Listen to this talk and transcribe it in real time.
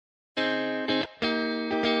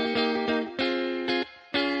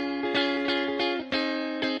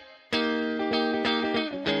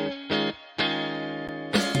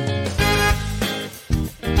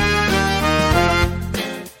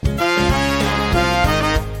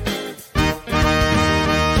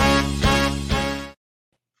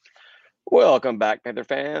Welcome back, Panther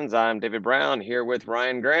fans. I'm David Brown here with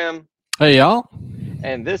Ryan Graham, Hey, y'all.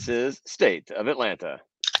 and this is State of Atlanta.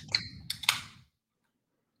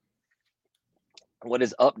 What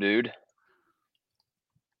is up, dude?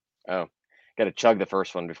 Oh, got to chug the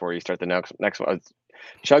first one before you start the next one.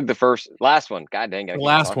 Chug the last one. God dang it! The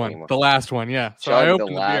last one. Yeah. So Chug I the opened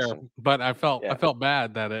the last beer, one. but I felt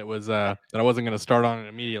bad that it was that I wasn't going to start on it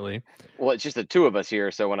immediately. Well, it's just the two of us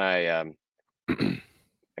here, so when I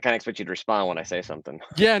kind of expect you to respond when I say something.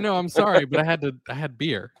 Yeah, no, I'm sorry, but I had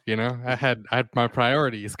beer. You know, I had my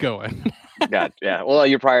priorities going. God, yeah. Well,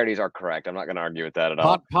 your priorities are correct. I'm not going to argue with that at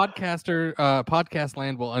all. Podcast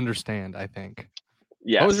land will understand, I think.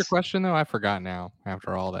 Yes. What was your question though? I forgot now.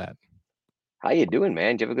 After all that. How you doing,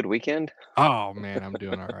 man? Did you have a good weekend? Oh man, I'm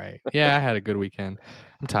doing all right. Yeah, I had a good weekend.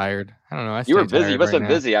 I'm tired. I don't know. You were busy. You must have right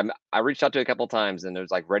been busy. I reached out to you a couple of times, and there's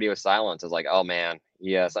like radio silence. I was like, oh man,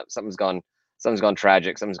 yeah, something's gone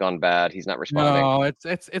tragic. Something's gone bad. He's not responding. No,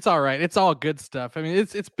 it's all right. It's all good stuff. I mean,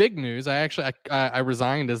 it's big news. I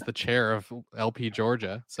resigned as the chair of LP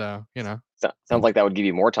Georgia, so you know. Sounds like that would give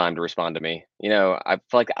you more time to respond to me. You know, I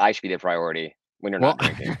feel like I should be the priority when you're not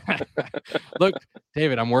drinking. Look,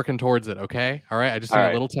 David, I'm working towards it. Okay, all right. I just need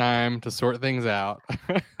a little time to sort things out.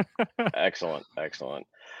 Excellent.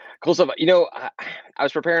 Cool stuff. You know, I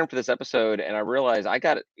was preparing for this episode, and I realized I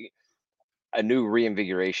got a new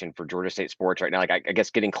reinvigoration for Georgia State sports right now. Like I guess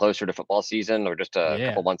getting closer to football season, or just a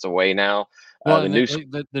couple months away now. Well,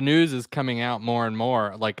 the news is coming out more and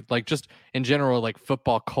more. Like just in general, like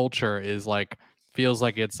football culture is like feels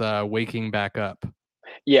like it's waking back up.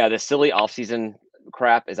 Yeah, the silly offseason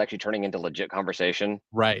crap is actually turning into legit conversation.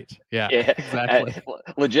 Right. Yeah. Exactly.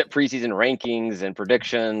 Legit preseason rankings and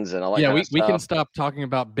predictions and all that. Yeah, kind of stuff. We can stop talking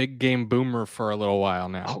about Big Game Boomer for a little while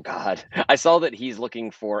now. Oh God, I saw that he's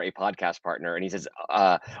looking for a podcast partner, and he says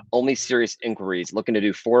only serious inquiries, looking to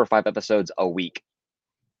do 4 or 5 episodes a week.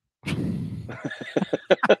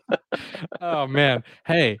 Oh man,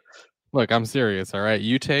 hey, look, I'm serious. All right,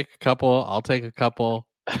 you take a couple, I'll take a couple.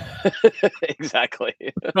 Exactly.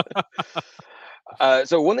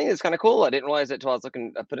 So one thing that's kind of cool, I didn't realize it until I was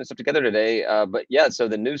putting stuff together today. But yeah, so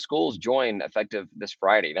the new schools join effective this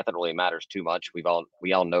Friday. Not that it really matters too much. We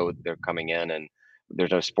all know they're coming in, and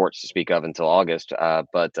there's no sports to speak of until August.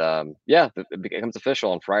 But yeah, it becomes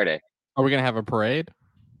official on Friday. Are we gonna have a parade?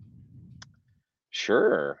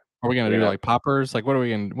 Sure. Are we gonna do like poppers? Like what are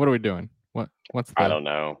we doing? What's I don't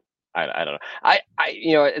know. I don't know. I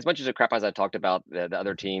you know, as much as the crap as I talked about the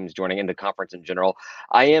other teams joining in the conference in general,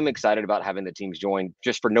 I am excited about having the teams join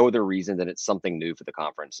just for no other reason than it's something new for the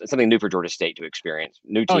conference. It's something new for Georgia State to experience,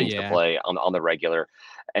 new teams to play on the regular,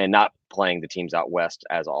 and not playing the teams out west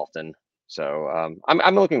as often. So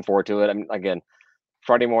I'm looking forward to it. I mean, again,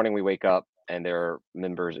 Friday morning we wake up and there are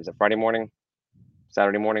members. Is it Friday morning?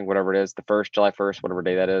 Saturday morning, whatever it is, July 1st, whatever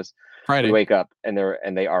day that is. Friday. We wake up and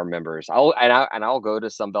they are members. I'll go to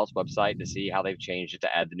Sunbelt's website to see how they've changed it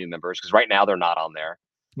to add the new members, because right now they're not on there.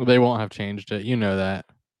 Well, they won't have changed it. You know that.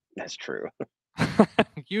 That's true.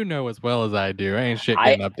 You know as well as I do. Ain't shit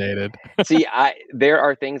getting updated. See, there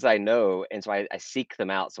are things I know, and so I seek them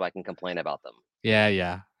out so I can complain about them.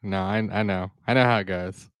 Yeah. No, I know how it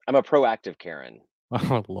goes. I'm a proactive Karen.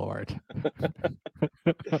 Oh Lord.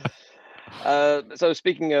 So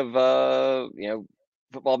speaking of you know,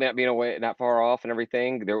 football not being away, not far off and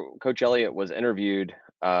everything, Coach Elliott was interviewed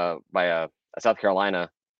by a South Carolina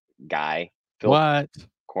guy. What?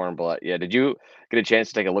 Kornbluth. Yeah. Did you get a chance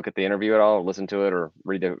to take a look at the interview at all, or listen to it, or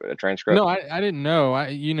read the transcript? No, I didn't know.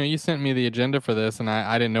 You sent me the agenda for this, and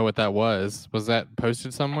I didn't know what that was. Was that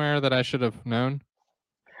posted somewhere that I should have known?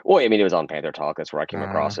 Well, I mean, it was on Panther Talk. That's where I came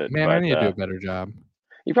across it. Man, I need to do a better job.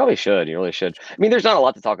 You probably should. You really should. I mean, there's not a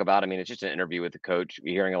lot to talk about. I mean, it's just an interview with the coach.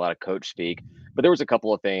 You're hearing a lot of coach speak, but there was a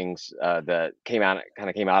couple of things that came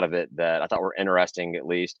out of it that I thought were interesting. At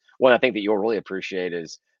least one I think that you'll really appreciate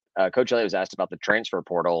is Coach Elliott was asked about the transfer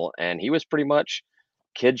portal, and he was pretty much,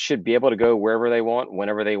 kids should be able to go wherever they want,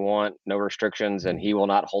 whenever they want, no restrictions, and he will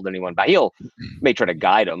not hold anyone back. He'll may try to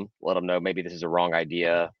guide them, let them know maybe this is a wrong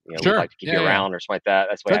idea. You know, sure. We'd like to keep you around or something like that.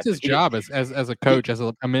 That's his job as a coach, as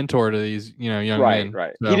a mentor to these young men.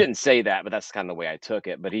 Right. So. He didn't say that, but that's kind of the way I took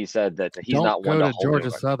it. But he said that he's not one to hold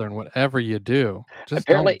Georgia Southern. Whatever you do, just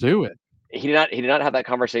apparently don't do it. He did not have that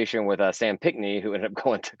conversation with Sam Pinckney, who ended up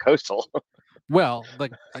going to Coastal. Well,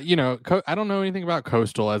 like I don't know anything about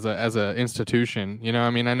Coastal as a institution. I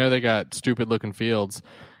mean, I know they got stupid looking fields,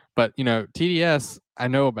 but TDS I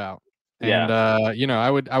know about, and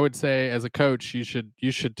I would say as a coach you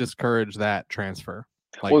should discourage that transfer,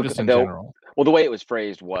 in general. Well, the way it was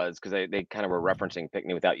phrased was because they kind of were referencing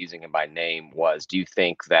Pickney without using him by name. Was, do you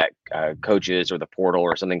think that coaches or the portal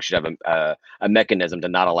or something should have a mechanism to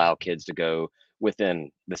not allow kids to go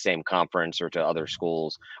within the same conference or to other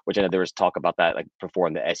schools? Which I know there was talk about that, like before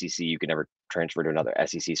in the SEC, you could never transfer to another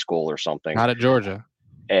SEC school or something. Not at Georgia.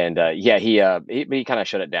 And he kind of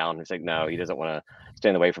shut it down. He's like, no, he doesn't want to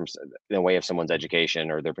stand in the way of someone's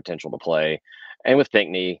education or their potential to play. And with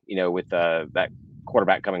Pinkney, with that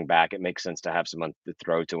quarterback coming back, it makes sense to have someone to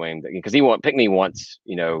throw to him because Pinkney wants,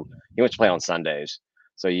 he wants to play on Sundays.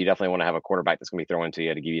 So you definitely want to have a quarterback that's going to be throwing to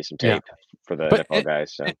you to give you some tape for the NFL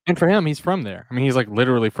guys. So. And for him, he's from there. I mean, he's like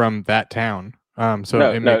literally from that town. Yes.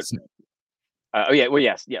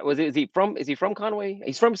 Is he from Conway?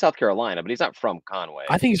 He's from South Carolina, but he's not from Conway.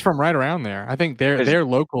 I think he's from right around there. I think they're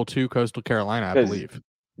local to Coastal Carolina, I believe.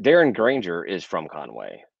 Darren Granger is from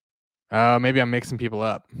Conway. Maybe I'm mixing people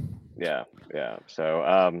up. Yeah.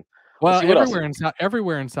 So,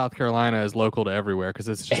 everywhere in South Carolina is local to everywhere because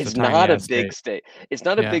it's not a big state. It's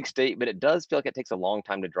not a big state, but it does feel like it takes a long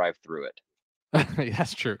time to drive through it.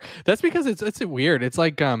 That's true. That's because it's weird. It's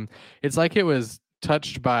like it was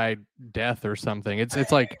touched by death or something.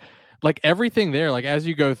 It's like everything there, like as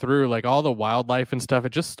you go through, like all the wildlife and stuff,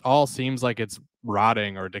 it just all seems like it's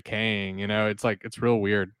rotting or decaying. It's like it's real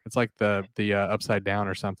weird. It's like the upside down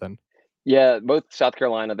or something. Yeah, both South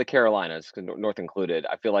Carolina, the Carolinas, North included.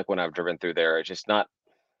 I feel like when I've driven through there, it's just not.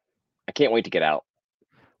 I can't wait to get out.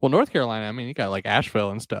 Well, North Carolina, I mean, you got like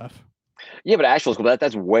Asheville and stuff. Yeah, but Asheville's cool.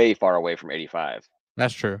 That's way far away from 85.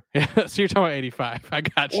 That's true. Yeah, so you're talking about 85. I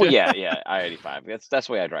got you. Well, yeah, I-85. That's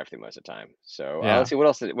the way I drive through most of the time. So let's see what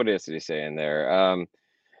else did he say in there.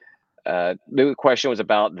 The question was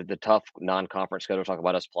about the tough non-conference schedule. Talk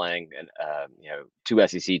about us playing and 2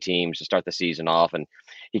 SEC teams to start the season off, and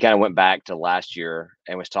he kind of went back to last year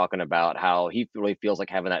and was talking about how he really feels like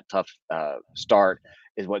having that tough start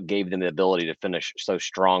is what gave them the ability to finish so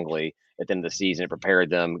strongly at the end of the season. It prepared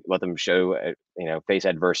them, let them show, face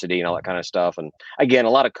adversity and all that kind of stuff. And again, a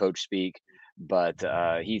lot of coach speak, but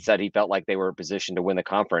he said he felt like they were positioned to win the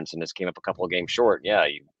conference and just came up a couple of games short. Yeah,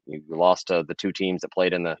 you lost to the 2 teams that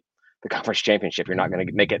played in the conference championship. You're not going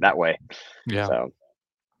to make it that way. Yeah.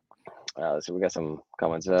 So we got some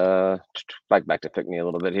comments. Back to Pickney a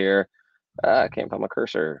little bit here. I can't find my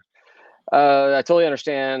cursor. I totally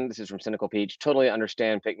understand. This is from Cynical Peach. Totally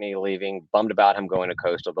understand Pickney leaving. Bummed about him going to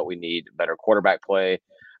Coastal, but we need better quarterback play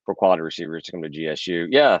for quality receivers to come to GSU.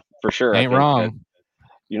 Yeah, for sure. Ain't wrong.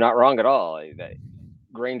 You're not wrong at all.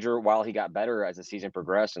 Granger, while he got better as the season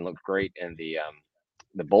progressed and looked great in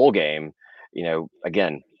the bowl game,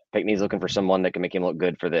 again, Pickney's looking for someone that can make him look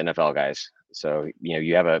good for the NFL guys. So,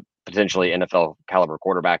 you have a potentially NFL caliber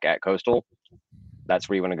quarterback at Coastal. That's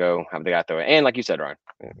where you want to go have the guy throw it. And like you said, Ron,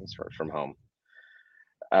 it's from home.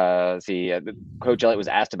 Coach Elliott was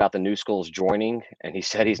asked about the new schools joining, and he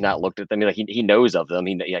said he's not looked at them. Like he knows of them.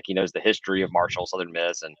 He knows the history of Marshall, Southern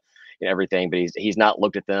Miss, and everything, but he's not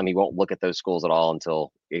looked at them. He won't look at those schools at all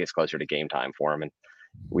until it gets closer to game time for him. And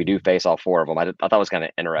we do face all 4 of them. I thought it was kind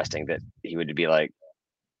of interesting that he would be like,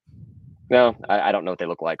 no, I don't know what they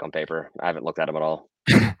look like on paper. I haven't looked at them at all.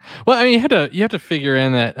 Well, I mean, you have to figure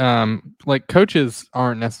in that like coaches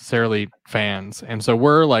aren't necessarily fans, and so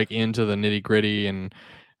we're like into the nitty gritty and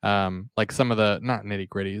like some of the not nitty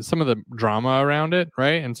gritty, some of the drama around it,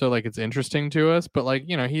 right? And so like it's interesting to us, but like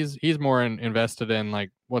he's more invested in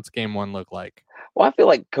like what's game 1 look like. Well, I feel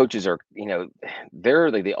like coaches are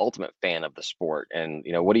they're like the ultimate fan of the sport, and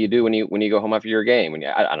what do you do when you go home after your game?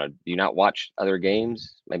 I don't know, do you not watch other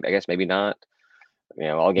games? Maybe not.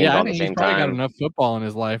 All games on the same time. He's probably got enough football in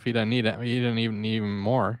his life. He doesn't need it. He didn't even need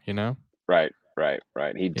more. Right.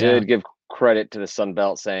 He did give credit to the Sun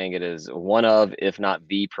Belt, saying it is one of, if not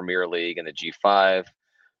the Premier League in the G5,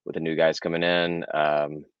 with the new guys coming in.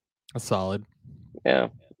 That's solid. Yeah.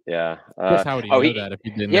 How would he know that if he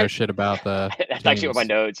didn't know shit about the? That's actually what my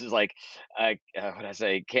notes is like. What I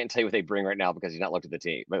say? Can't tell you what they bring right now because he's not looked at the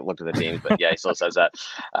team, but yeah, he still says that.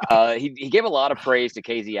 He gave a lot of praise to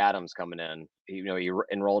KZ Adams coming in. He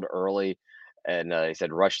enrolled early, and he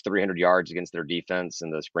said rushed 300 yards against their defense in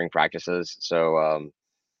the spring practices. So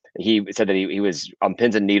he said that he was on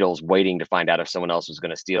pins and needles waiting to find out if someone else was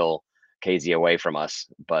going to steal KZ away from us,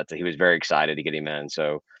 but he was very excited to get him in.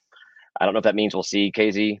 So. I don't know if that means we'll see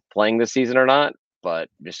KZ playing this season or not, but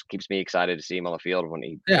just keeps me excited to see him on the field when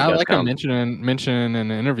he. Yeah, I like him mentioning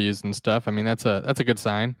in interviews and stuff. I mean, that's a good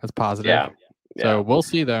sign. That's positive. Yeah. So we'll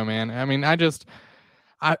see, though, man. I mean,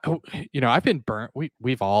 I've been burnt.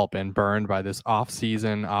 We've all been burned by this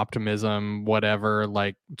off-season optimism, whatever,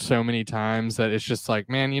 like so many times that it's just like,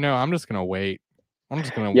 man, I'm just gonna wait. I'm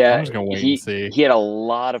just gonna Yeah, wait and see. he had a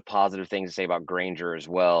lot of positive things to say about Granger as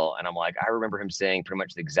well, and I'm like, I remember him saying pretty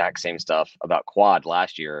much the exact same stuff about Quad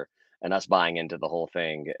last year, and us buying into the whole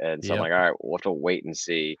thing. And so I'm Yep. like, all right, we'll have to wait and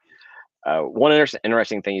see. One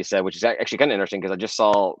interesting thing you said, which is actually kind of interesting because I just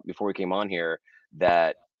saw before we came on here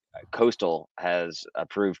that Coastal has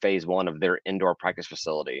approved phase 1 of their indoor practice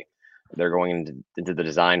facility. They're going into the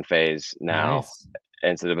design phase now, Nice.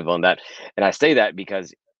 and so they've been doing that. And I say that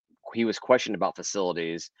because he was questioned about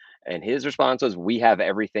facilities, and his response was, "We have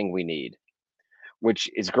everything we need," which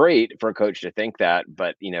is great for a coach to think that.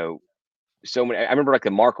 But so many. I remember like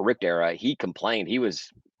the Mark Richt era. He complained. He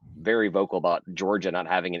was very vocal about Georgia not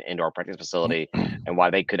having an indoor practice facility and why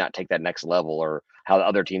they could not take that next level, or how the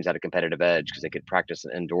other teams had a competitive edge because they could practice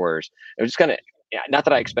indoors. It was just kind of, not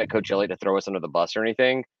that I expect Coach Elliott to throw us under the bus or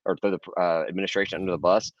anything, or throw the administration under the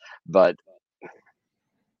bus, but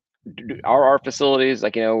are our facilities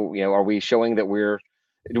like are we showing that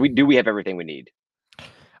do we have everything we need?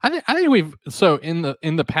 I think we've in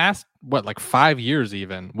the past like 5 years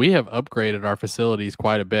even we have upgraded our facilities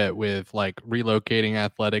quite a bit with like relocating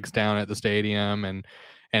athletics down at the stadium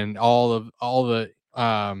and all the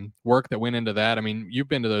work that went into that. I mean, you've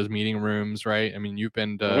been to those meeting rooms, right? I mean, you've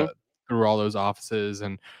been through all those offices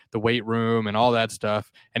and the weight room and all that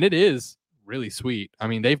stuff, and it is really sweet. I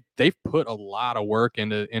mean, they've put a lot of work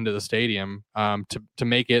into the stadium to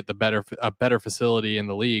make it a better facility in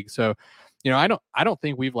the league. So I don't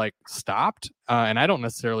think we've like stopped, and I don't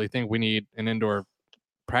necessarily think we need an indoor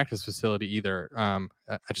practice facility either.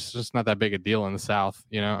 It's just not that big a deal in the South.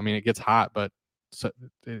 I mean, it gets hot, but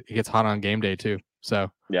it gets hot on game day too.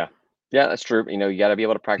 So Yeah, that's true. You got to be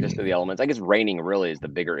able to practice through the elements. I guess raining really is the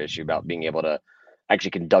bigger issue about being able to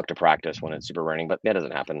actually conduct a practice when it's super raining, but that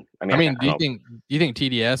doesn't happen. I mean, do you think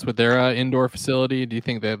TDS with their indoor facility, do you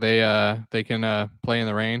think that they can play in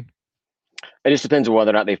the rain? It just depends on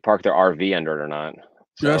whether or not they've parked their RV under it or not.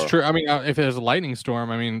 So. That's true. I mean, if there's a lightning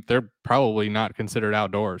storm, I mean, they're probably not considered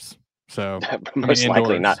outdoors. So most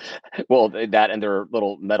likely not. Well, that and their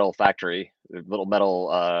little metal factory, their little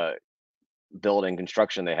metal building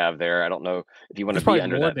construction they have there. I don't know if you want to be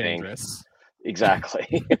under that dangerous thing.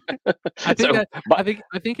 Exactly. I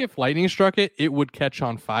think if lightning struck it, it would catch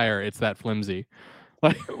on fire. It's that flimsy.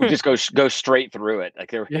 It would just go straight through it.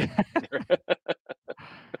 Like there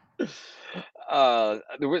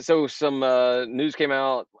was some news came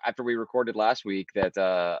out after we recorded last week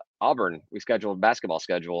that Auburn, we scheduled a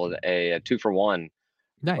 2-for-1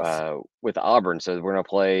 nice. With Auburn. So we're going to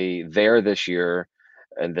play there this year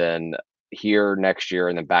and then here next year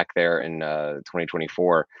and then back there in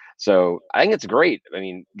 2024. So I think it's great. I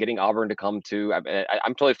mean, getting Auburn to come to,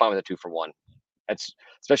 I'm totally fine with a 2-for-1. That's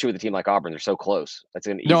especially with a team like Auburn. They're so close. That's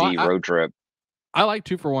an easy road trip. I like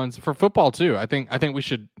 2-for-1s for football too. I think we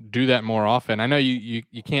should do that more often. I know you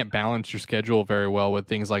can't balance your schedule very well with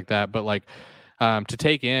things like that, but like to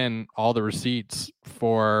take in all the receipts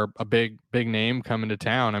for a big name coming to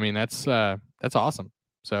town, I mean that's awesome.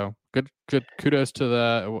 So good kudos to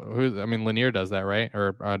Lanier does that, right?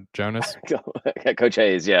 Or Jonas? Coach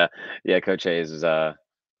Hayes, yeah, Coach Hayes is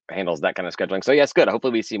handles that kind of scheduling. So yeah, it's good.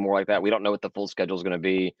 Hopefully we see more like that. We don't know what the full schedule is going to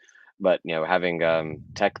be. But having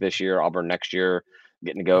Tech this year, Auburn next year,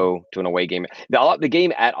 getting to go to an away game. The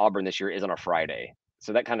game at Auburn this year is on a Friday,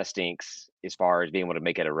 so that kind of stinks as far as being able to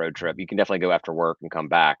make it a road trip. You can definitely go after work and come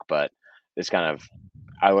back, but this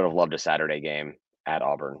I would have loved a Saturday game at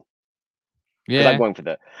Auburn. Yeah, I'm going for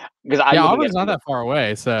Auburn's not that far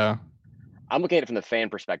away, so I'm looking at it from the fan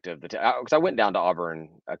perspective. Because I went down to Auburn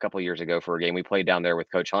a couple of years ago for a game. We played down there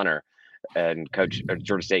with Coach Hunter. And Coach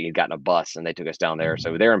Georgia State had gotten a bus and they took us down there.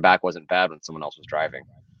 So there and back wasn't bad when someone else was driving,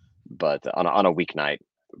 but on a weeknight.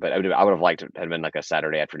 But I would have liked it had been like a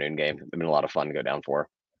Saturday afternoon game. It'd been a lot of fun to go down for.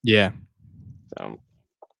 Yeah. So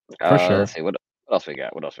for sure. Let's see what else we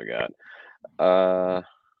got. We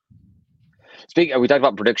talked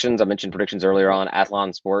about predictions. I mentioned predictions earlier on.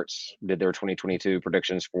 Athlon Sports did their 2022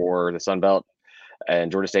 predictions for the Sun Belt,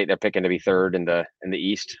 and Georgia State, they're picking to be third in the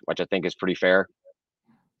East, which I think is pretty fair.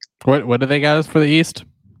 What do they got us for the East?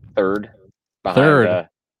 Third. Behind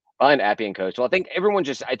Appy and Coastal. I think everyone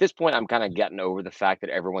just, at this point, I'm kind of getting over the fact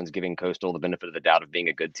that everyone's giving Coastal the benefit of the doubt of being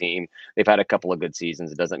a good team. They've had a couple of good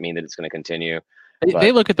seasons. It doesn't mean that it's going to continue.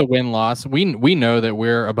 They look at the win-loss. We know that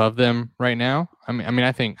we're above them right now. I mean,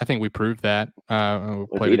 I think we proved that. We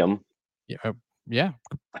beat them. Yeah,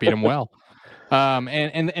 beat them well.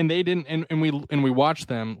 And they didn't, and we watched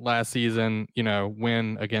them last season,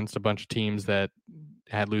 win against a bunch of teams that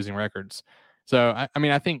had losing records, So I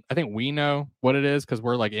mean, I think we know what it is because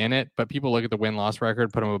we're like in it. But people look at the win-loss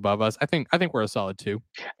record, put them above us. I think we're a solid 2.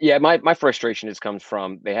 Yeah, my frustration just comes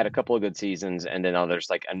from they had a couple of good seasons, and then others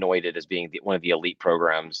like annoyed it as being one of the elite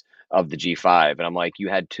programs of the G5. And I'm like, you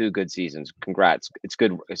had 2 good seasons. Congrats. It's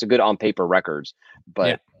good. It's a good on paper records,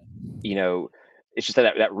 but it's just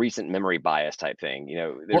that recent memory bias type thing.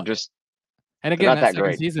 They're just. And again, that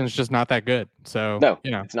second season is just not that good. So no,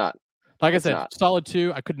 it's not. Like I said, solid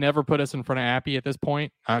 2. I could never put us in front of Appy at this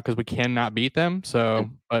point because we cannot beat them. So,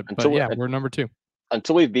 but we're number 2.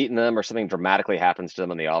 Until we've beaten them or something dramatically happens to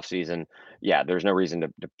them in the offseason, there's no reason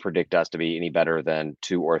to predict us to be any better than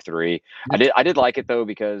 2 or 3. I did like it though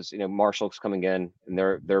because Marshall's coming in and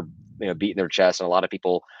they're beating their chest, and a lot of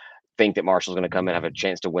people think that Marshall's going to come in and have a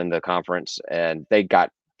chance to win the conference, and they're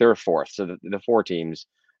 4th. So the 4 teams: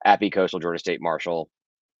 Appy, Coastal, Georgia State, Marshall.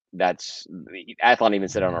 That's Athlon even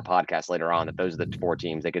said on our podcast later on that those are the 4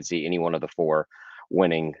 teams they could see any one of the 4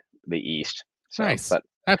 winning the East. So, nice. But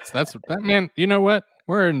that's that, man. You know what?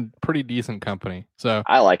 We're in pretty decent company. So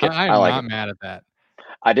I like it. I'm not mad at that.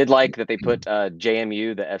 I did like that they put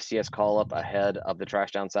JMU, the FCS call up, ahead of the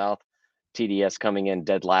Trash Down South. TDS coming in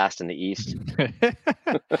dead last in the East.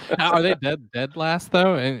 Are they dead last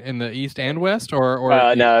though in the East and West,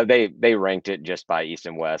 or no? They ranked it just by East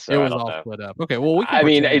and West. So it was all split up. Okay, well I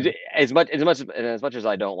mean, as much as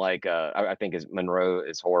I don't like, I think Monroe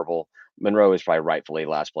is horrible. Monroe is probably rightfully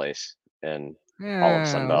last place in all of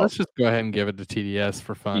Sunbelt. Let's just go ahead and give it to TDS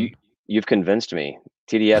for fun. You've convinced me.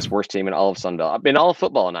 TDS worst team in all of Sunbelt. I've been all of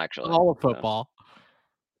football, actually. All of football.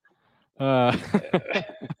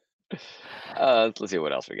 Let's see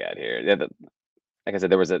what else we got here. Like I said,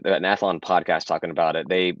 there was an Athlon podcast talking about it.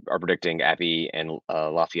 They are predicting Appy and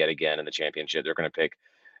Lafayette again in the championship. They're going to pick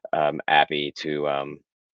Appy to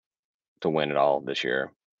win it all this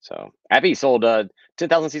year. So Appy sold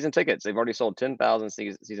 10,000 season tickets. They've already sold 10,000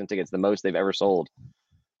 season tickets, the most they've ever sold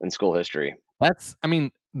in school history. That's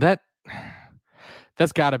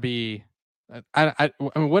got to be. I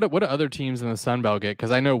mean, what do other teams in the Sun Belt get?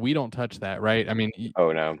 Because I know we don't touch that, right? I mean,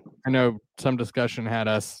 oh no, I know some discussion had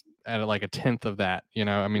us at like a 10th of that.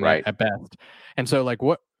 I mean, right. at best. And so, like,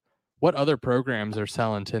 what other programs are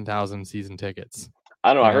selling 10,000 season tickets?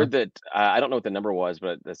 I don't know. I heard that I don't know what the number was,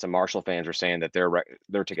 but some Marshall fans were saying that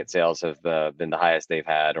their ticket sales have been the highest they've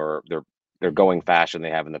had, or they're going faster than they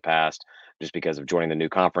have in the past, just because of joining the new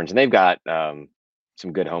conference. And they've got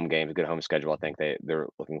some good home games, a good home schedule. I think they're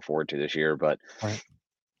looking forward to this year. But right.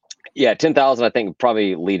 Yeah, 10,000. I think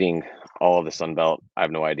probably leading all of the Sun Belt. I have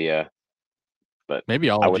no idea, but maybe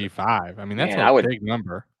all of G5. I mean, that's a big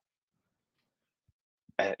number.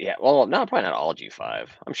 Yeah, well, no, probably not all G5.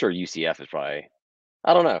 I'm sure UCF is probably.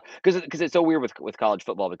 I don't know, because it's so weird with college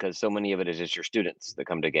football, because so many of it is just your students that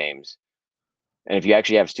come to games, and if you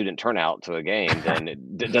actually have student turnout to a game, then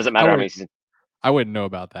it doesn't matter how many. I wouldn't know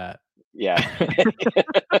about that. Yeah.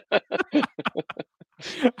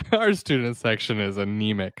 Our student section is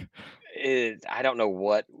anemic. I don't know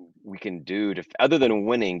what we can do to other than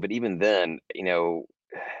winning, but even then,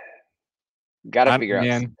 got to figure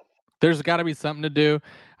out. There's got to be something to do.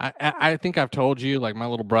 I think I've told you, like, my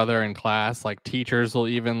little brother in class, like, teachers will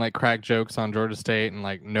even like crack jokes on Georgia State, and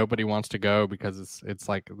like nobody wants to go because it's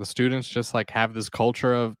like the students just like have this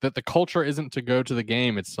culture of that. The culture isn't to go to the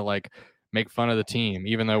game; it's to like make fun of the team,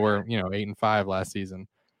 even though we're 8-5 last season.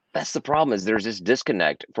 That's the problem, is there's this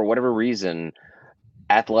disconnect for whatever reason.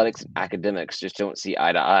 Athletics and academics just don't see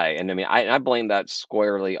eye to eye, and I mean, I blame that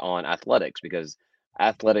squarely on athletics, because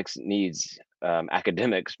athletics needs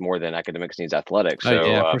academics more than academics needs athletics. So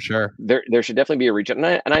yeah, for sure, there should definitely be a reach out,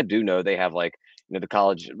 and I do know they have, like, the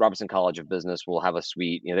Robinson College of Business will have a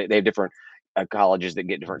suite. They have different colleges that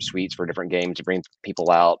get different suites for different games to bring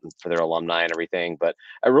people out for their alumni and everything. But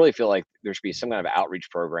I really feel like there should be some kind of outreach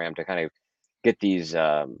program to kind of get these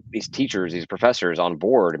teachers, these professors on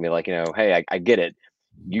board and be like, hey, I get it.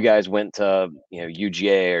 You guys went to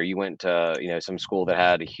UGA, or you went to some school that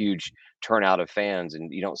had a huge turnout of fans,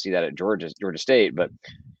 and you don't see that at Georgia State. But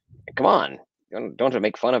come on, don't have to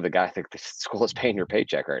make fun of the guy that the school is paying your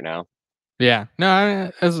paycheck right now. Yeah,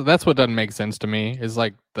 no, that's what doesn't make sense to me. Is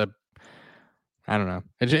like I don't know.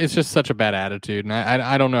 It's just such a bad attitude, and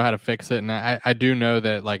I don't know how to fix it. And I do know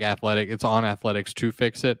that, like, it's on athletics to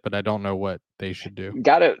fix it, but I don't know what they should do.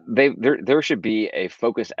 There should be a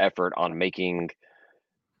focused effort on making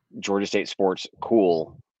Georgia State sports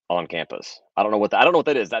cool on campus. I don't know what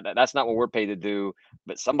that is. That's not what we're paid to do,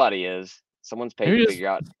 but somebody is. Someone's paid to figure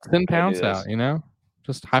out. Send pounds out,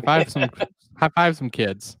 just high five some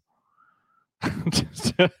kids.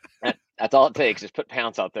 That's all it takes. Just put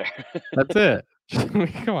pounds out there. That's it.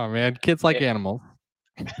 Come on, man. Kids like animals.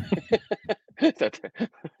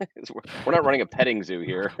 We're not running a petting zoo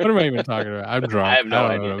here. What am I even talking about? I'm drunk. I have no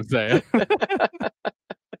I don't know idea. what I'm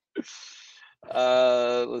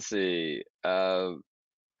saying. Let's see.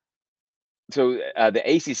 So the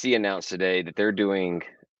ACC announced today that they're doing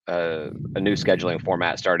a new scheduling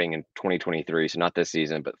format starting in 2023. So not this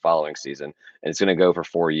season, but following season, and it's going to go for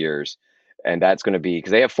 4 years. And that's going to be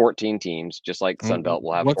because they have 14 teams, just like Sun Belt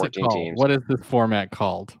will have What's it 14 called? teams. What is this format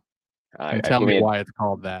called? And tell me why it's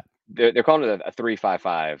called that. They're calling it a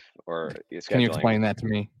 3-5-5 or scheduling. Can you explain that to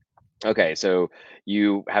me? Okay, so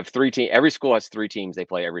you have 3 teams. Every school has 3 teams they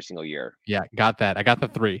play every single year. Yeah, got that. I got the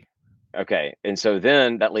 3. Okay, and so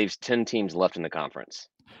then that leaves 10 teams left in the conference.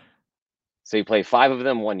 So you play 5 of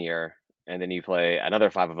them one year, and then you play another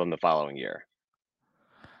 5 of them the following year.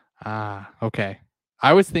 Okay.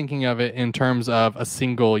 I was thinking of it in terms of a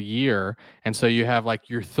single year, and so you have like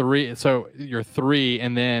your 3. So your 3,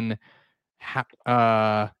 and then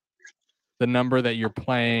the number that you're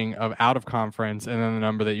playing of out of conference, and then the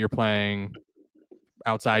number that you're playing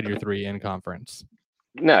outside your 3 in conference.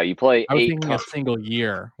 No, you play 8. I was thinking a single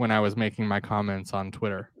year when I was making my comments on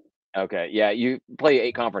Twitter. Okay, yeah, you play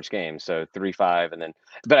 8 conference games, so 3, 5, and then.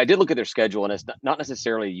 But I did look at their schedule, and it's not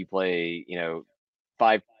necessarily you play,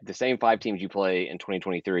 the same 5 teams you play in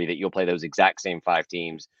 2023 that you'll play those exact same 5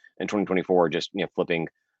 teams in 2024, just flipping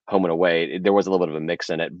home and away. There was a little bit of a mix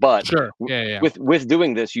in it, but sure, yeah. With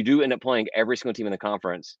doing this, you do end up playing every single team in the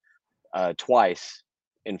conference twice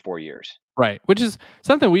in 4 years. Right, which is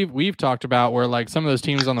something we've talked about, where like some of those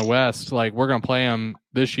teams on the West, like we're going to play them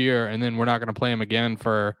this year, and then we're not going to play them again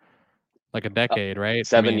for like a decade, right?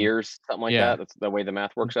 7 years, something like that. That's the way the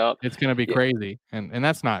math works out. It's going to be crazy, and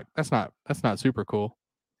that's not super cool.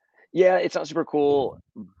 Yeah, it's not super cool,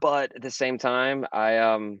 but at the same time, I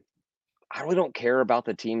really don't care about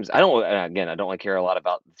the teams. I don't really care a lot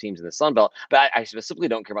about the teams in the Sun Belt, but I specifically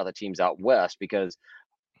don't care about the teams out west because,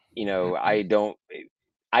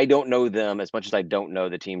 I don't know them as much as I don't know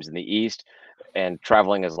the teams in the East, and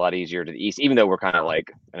traveling is a lot easier to the East, even though we're kind of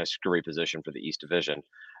like in a screwy position for the East Division.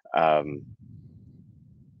 But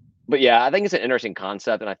yeah, I think it's an interesting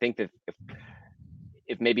concept, and I think that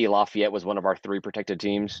if maybe Lafayette was one of our 3 protected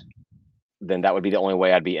teams, then that would be the only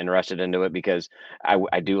way I'd be interested into it, because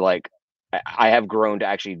I do like. I have grown to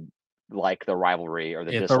actually like the rivalry or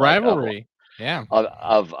the dislike rivalry,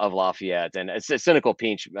 of Lafayette, and it's a cynical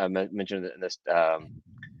Peach mentioned in this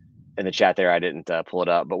in the chat there. I didn't pull it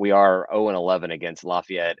up, but we are 0-11 against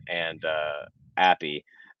Lafayette and Appy.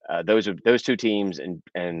 Those 2 teams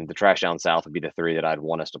and the Trash Down South would be the 3 that I'd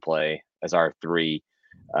want us to play as our 3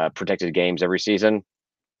 protected games every season.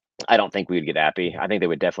 I don't think we would get Appy. I think they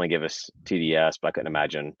would definitely give us TDS, but I couldn't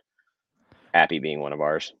imagine Appy being one of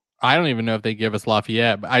ours. I don't even know if they give us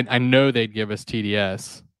Lafayette, but I know they'd give us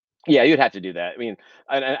TDS. Yeah, you'd have to do that. I mean,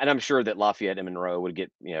 and I'm sure that Lafayette and Monroe would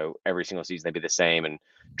get, every single season they'd be the same, and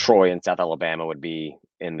Troy and South Alabama would be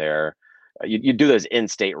in there. You do those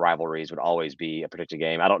in-state rivalries would always be a protected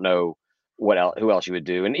game. I don't know who else you would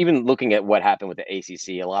do. And even looking at what happened with the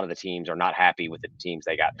ACC, a lot of the teams are not happy with the teams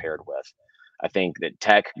they got paired with. I think that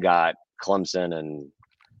Tech got Clemson and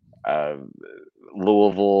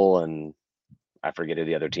Louisville, and I forget who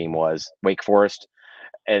the other team was, Wake Forest.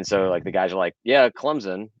 And so like the guys are like, yeah,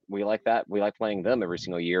 Clemson, we like that. We like playing them every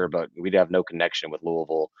single year, but we'd have no connection with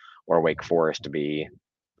Louisville or Wake Forest to be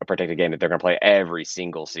a protected game that they're going to play every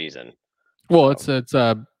single season. Well, it's 2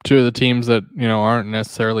 of the teams that, aren't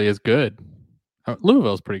necessarily as good.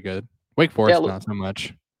 Louisville's pretty good. Wake Forest, not so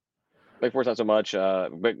much. Wake Forest, not so much.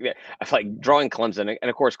 But yeah, I feel like drawing Clemson, and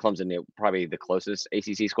of course Clemson, probably the closest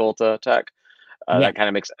ACC school to Tech. That kind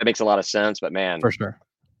of makes a lot of sense. But man, for sure,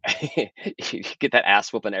 you get that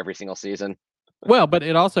ass whooping every single season. Well, but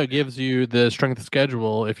it also gives you the strength of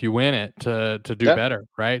schedule if you win it to do better,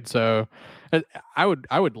 right? So I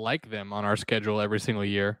would like them on our schedule every single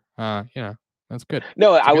year. That's good.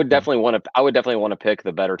 No, I would definitely want to pick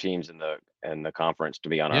the better teams in the conference to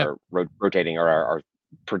be on our rotating or our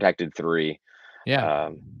protected 3. Yeah.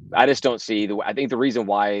 I just don't see I think the reason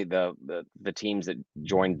why the teams that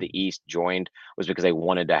joined the East joined was because they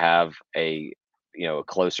wanted to have a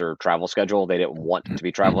closer travel schedule. They didn't want to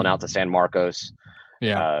be traveling out to San Marcos.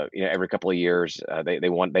 Every couple of years. They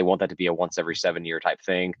want that to be a once every 7-year type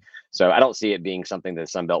thing. So I don't see it being something that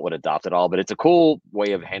Sun Belt would adopt at all. But it's a cool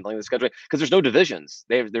way of handling the schedule because there's no divisions.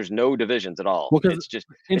 There's no divisions at all. Well, it's just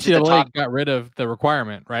NCAA got rid of the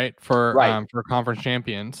requirement, right, for conference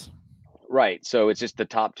champions. Right. So it's just the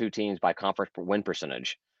top 2 teams by conference win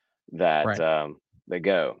percentage that they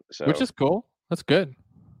go. So which is cool. That's good.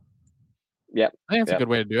 Yep. I think that's a good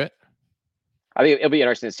way to do it. I think it'll be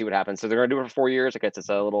interesting to see what happens. So they're going to do it for 4 years. I guess it's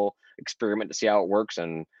a little experiment to see how it works.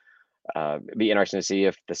 And Be interesting to see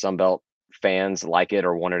if the Sun Belt fans like it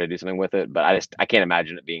or wanted to do something with it. But I can't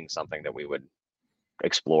imagine it being something that we would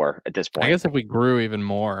explore at this point. I guess if we grew even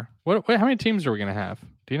more, how many teams are we going to have?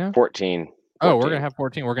 Do you know? 14. Oh, we're going to have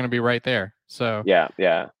 14. We're going to be right there. So yeah.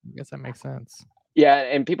 I guess that makes sense. Yeah,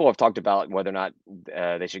 and people have talked about whether or not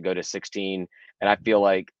they should go to 16, and I feel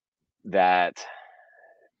like that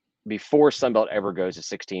before Sunbelt ever goes to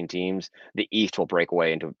 16 teams, the East will break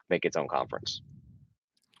away and to make its own conference.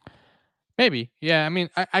 Maybe, yeah. I mean,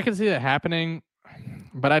 I can see that happening,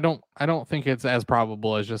 but I don't think it's as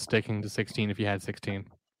probable as just sticking to 16 if you had 16.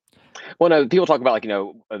 Well, no, people talk about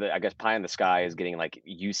I guess pie in the sky is getting like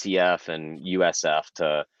UCF and USF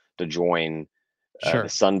to join the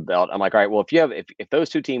Sun Belt. I'm like, all right, well, if those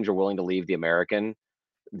two teams are willing to leave the American,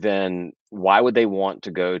 then why would they want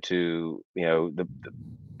to go to the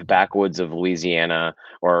backwoods of Louisiana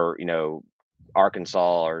or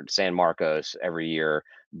Arkansas or San Marcos every year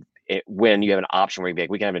when you have an option where you can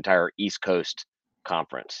we can have an entire East Coast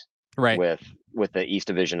conference, right, with the East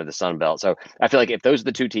Division of the Sun Belt. So I feel like if those are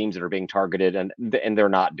the two teams that are being targeted, and they're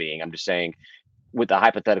not being, I'm just saying, with the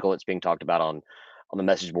hypothetical that's being talked about on the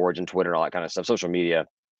message boards and Twitter and all that kind of stuff, social media,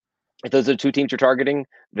 if those are the two teams you're targeting,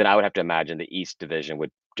 then I would have to imagine the East Division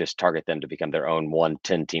would just target them to become their own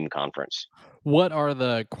 10-team conference. What are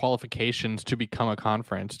the qualifications to become a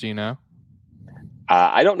conference? Do you know?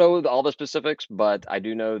 I don't know all the specifics, but I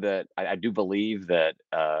do know that I do believe that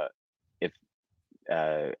if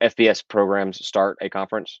FBS programs start a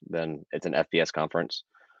conference, then it's an FBS conference.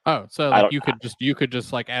 Oh, so like you could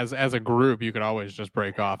just like as a group, you could always just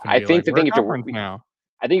break off. And I think the thing now.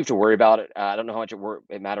 I think you have to worry about it. I don't know how much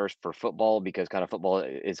it matters for football, because kind of football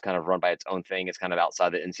is kind of run by its own thing. It's kind of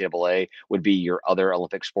outside the NCAA. Would be your other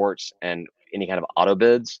Olympic sports and any kind of auto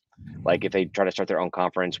bids. Like if they try to start their own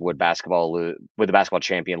conference, would the basketball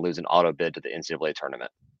champion lose an auto bid to the NCAA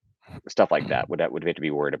tournament? Stuff like that would we have to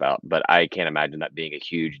be worried about. But I can't imagine that being a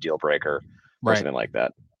huge deal breaker or something like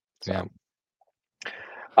that. So. Yeah.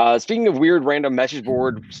 Speaking of weird random message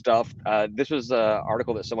board stuff, this was an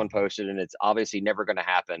article that someone posted, and it's obviously never going to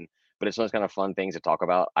happen, but it's one of those kind of fun things to talk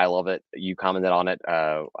about. I love it. You commented on it.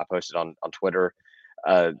 I posted on Twitter.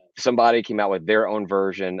 Somebody came out with their own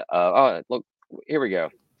version of, look, here we go.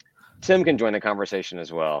 Tim can join the conversation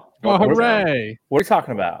as well. Oh, hooray. What are you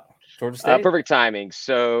talking about? Georgia State? Perfect timing.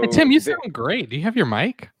 So, hey, Tim, you sound great. Do you have your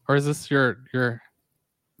mic? Or is this your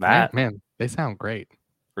Matt? Man, they sound great.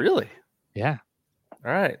 Really? Yeah.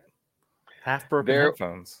 All right. Half broken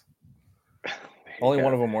headphones. Only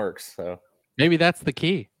one of them works, so maybe that's the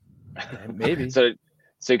key. Maybe.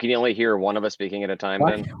 So can you only hear one of us speaking at a time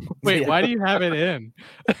then? Wait, why do you have it in?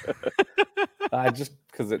 Just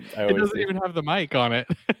because it doesn't even have the mic on it.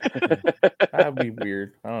 That'd be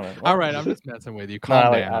weird. I don't know. All right, I'm just messing with you.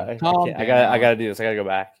 Calm down. I gotta do this. I gotta go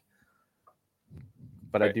back.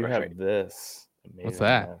 But I do have this. What's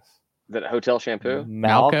that? Is that hotel shampoo?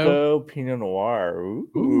 Malco Pinot Noir.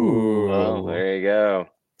 Ooh. Oh, there you go.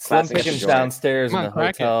 Slim pickings downstairs in the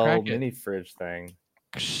hotel mini fridge thing.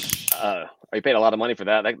 Are you paid a lot of money for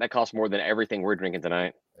that? That costs more than everything we're drinking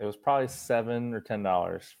tonight. It was probably $7 or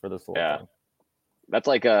 $10 for this little thing. That's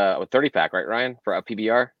like a 30-pack, right, Ryan, for a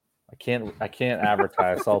PBR? I can't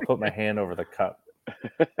advertise, so I'll put my hand over the cup.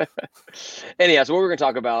 Anyhow, so what we're going to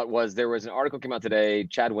talk about was there was an article came out today,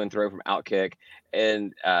 Chad Winthrop from Outkick,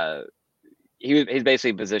 and his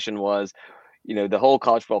basically position was, the whole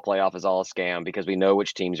college football playoff is all a scam because we know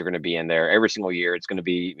which teams are going to be in there every single year. It's going to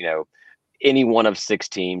be, any one of 6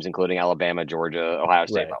 teams, including Alabama, Georgia, Ohio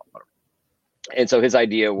State. Right. And so his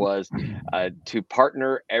idea was to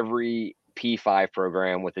partner every P5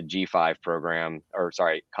 program with a G5 program,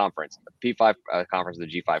 conference, P5 conference, the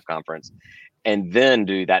G5 conference, and then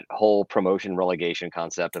do that whole promotion relegation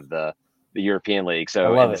concept of the European League.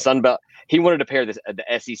 So in the Sun Belt, he wanted to pair the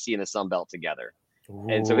SEC and the Sun Belt together. Ooh.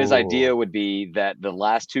 And so his idea would be that the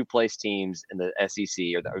last 2 place teams in the SEC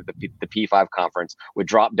or the P5 conference would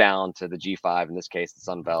drop down to the G5, in this case, the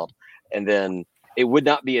Sun Belt. And then it would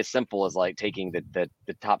not be as simple as like taking the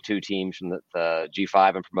top 2 teams from the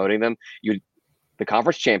G5 and promoting them. The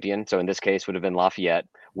conference champion, so in this case would have been Lafayette,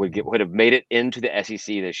 would have made it into the SEC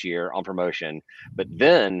this year on promotion. But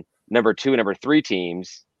then number 2 and number 3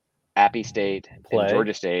 teams, Appy State and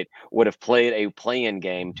Georgia State, would have played a play-in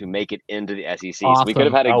game to make it into the SEC. Awesome. So we could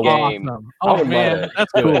have had a game. Awesome. Oh man,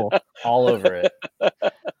 that's cool. All over it.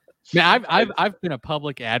 Man, I've been a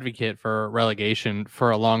public advocate for relegation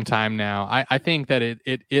for a long time now. I think that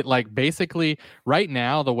it like basically right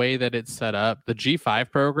now, the way that it's set up, the G5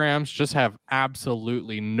 programs just have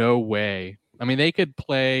absolutely no way. I mean, they could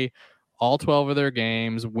play all 12 of their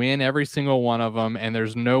games, win every single one of them, and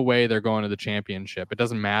there's no way they're going to the championship. It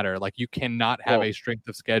doesn't matter. Like, you cannot have a strength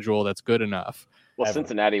of schedule that's good enough. Well, ever.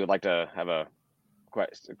 Cincinnati would like to have a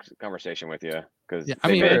conversation with you because it's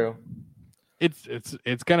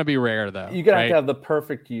going to be rare though. You're going to have the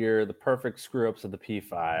perfect year, the perfect screw ups of the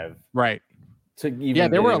P5, right?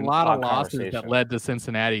 There were a lot of losses that led to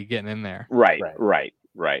Cincinnati getting in there. Right.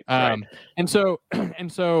 And so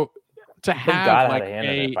to have God like had a hand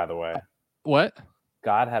in it, by the way. What?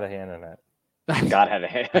 God had a hand in it. God had a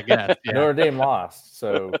hand. I guess. Yeah. Notre Dame lost,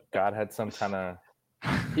 so God had some kind of.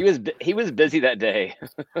 He was busy that day.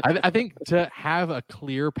 I think to have a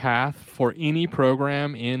clear path for any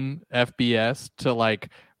program in FBS to like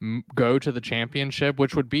go to the championship,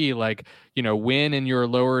 which would be like, win in your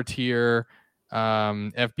lower tier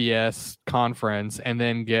FBS conference and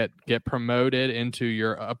then get promoted into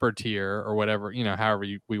your upper tier or whatever, however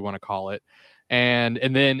we want to call it. And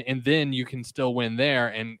then you can still win there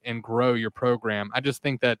and grow your program. I just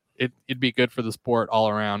think that it'd be good for the sport all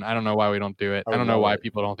around. I don't know why we don't do it. I don't know why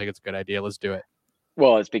people don't think it's a good idea. Let's do it.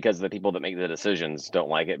 Well, it's because the people that make the decisions don't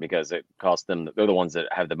like it because it costs them. They're the ones that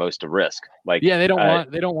have the most to risk. Like, they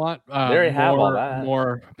don't want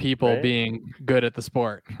more people being good at the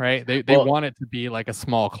sport, right? They want it to be like a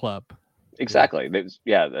small club. Exactly.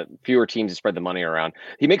 The fewer teams to spread the money around.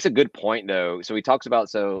 He makes a good point, though. So he talks about,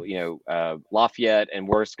 Lafayette, and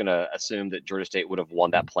we're just going to assume that Georgia State would have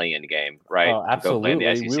won that play-in game, right? Oh, absolutely. To go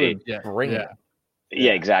play in the SEC. We would bring it.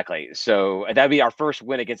 Yeah, exactly. So that'd be our first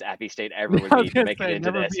win against Appy State ever. Would be making it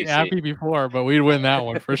into the SEC. Appy before, but we'd win that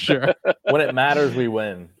one for sure. When it matters, we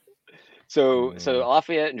win. So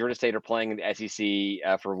Lafayette and Georgia State are playing in the SEC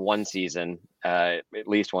for one season, at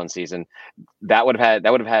least one season. That would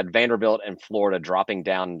have had Vanderbilt and Florida dropping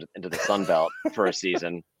down into the Sun Belt for a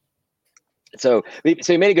season. So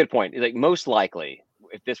he made a good point. Like, most likely,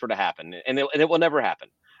 if this were to happen, and it will never happen,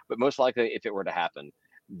 but most likely if it were to happen,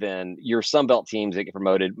 then your Sun Belt teams that get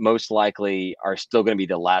promoted most likely are still going to be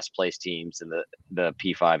the last place teams in the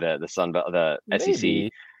P5, the Sun Belt, the SEC.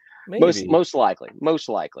 Maybe. Most likely,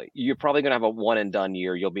 you're probably going to have a one and done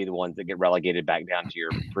year. You'll be the ones that get relegated back down to your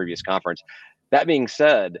previous conference. That being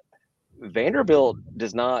said, Vanderbilt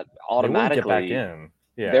does not automatically get back in.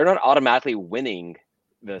 Yeah. They're not automatically winning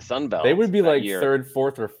the Sun Belt. They would be like third,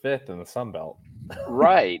 fourth, or fifth in the Sun Belt.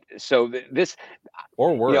 Right. So this,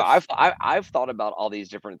 or worse. I've thought about all these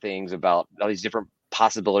different things, about all these different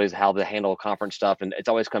possibilities, how to handle conference stuff, and it's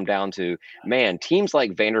always come down to, man, teams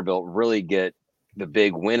like Vanderbilt really get the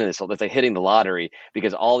big win in this. That's like hitting the lottery,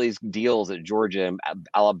 because all these deals that Georgia and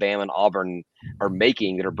Alabama and Auburn are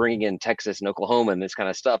making that are bringing in Texas and Oklahoma and this kind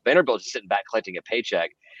of stuff, Vanderbilt's just sitting back collecting a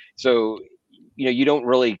paycheck. So, you don't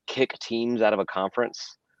really kick teams out of a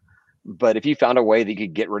conference, but if you found a way that you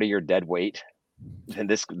could get rid of your dead weight, then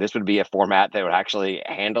this would be a format that would actually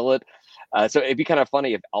handle it. So it'd be kind of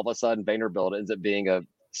funny if all of a sudden Vanderbilt ends up being a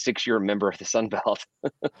 6-year member of the Sun Belt.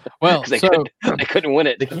 Well, they couldn't win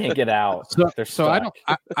it. They can't get out. So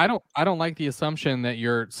I don't like the assumption that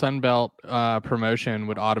your Sun Belt promotion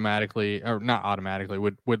would automatically, or not automatically,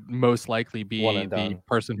 would most likely be the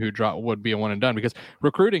person who would be a one and done, because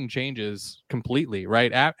recruiting changes completely,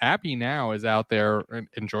 right? Appy now is out there,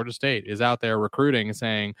 in Georgia State is out there recruiting and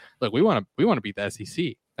saying, look, we want to beat the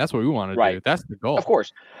SEC. That's what we want to do. That's the goal. Of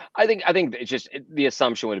course. I think it's just the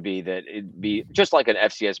assumption would be that it'd be just like an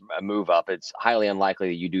FCS move up. It's highly unlikely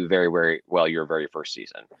that you do very, very well your very first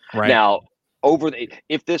season. Right. Now,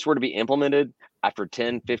 if this were to be implemented after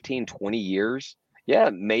 10, 15, 20 years, yeah,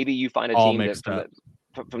 maybe you find a team that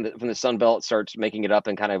from the Sun Belt starts making it up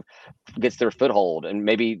and kind of gets their foothold, and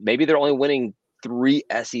maybe they're only winning 3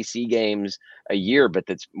 SEC games a year, but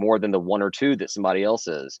that's more than the 1 or 2 that somebody else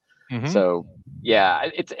is. Mm-hmm. So yeah,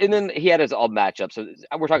 and then he had his all matchup. So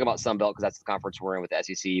we're talking about Sun Belt because that's the conference we're in with the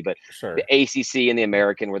SEC, but the ACC and the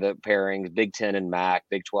American were the pairings, Big 10 and MAC,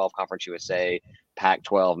 Big 12 Conference USA,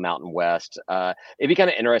 Pac-12, Mountain West. It'd be kind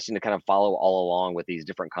of interesting to kind of follow all along with these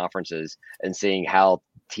different conferences and seeing how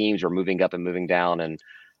teams are moving up and moving down and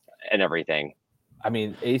everything. I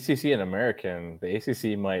mean, ACC and American, the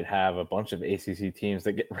ACC might have a bunch of ACC teams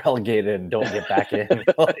that get relegated and don't get back in.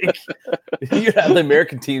 Like, you have the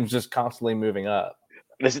American teams just constantly moving up.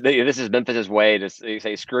 This is Memphis's way to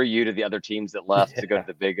say screw you to the other teams that left to go to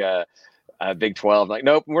the Big 12. Like,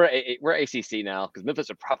 nope, we're ACC now, because Memphis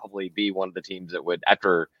would probably be one of the teams that would,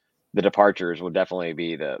 after the departures, would definitely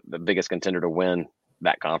be the biggest contender to win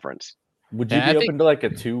that conference. Would you be open to like a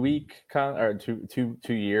 2-week or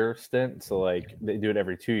two-year stint? So like they do it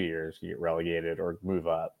every 2 years, you get relegated or move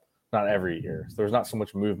up. not every year. So there's not so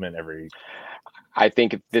much movement every. I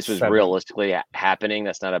think if this was 7. realistically happening,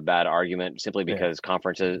 that's not a bad argument, simply because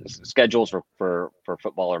conferences schedules for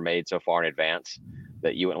football are made so far in advance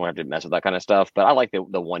that you wouldn't have to mess with that kind of stuff. But I like the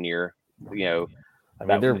 1 year, I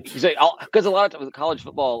mean, because a lot of times with college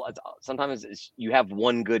football, sometimes you have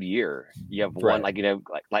one good year. You have one,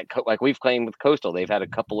 like we've claimed with Coastal, they've had a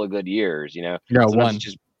couple of good years. One.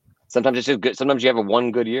 Sometimes it's just good. Sometimes you have a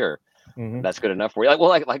one good year. Mm-hmm. That's good enough for you.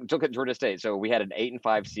 Like look at Georgia State. So we had an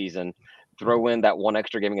 8-5 season. Throw in that one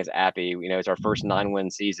extra game against Appy. It's our first 9-win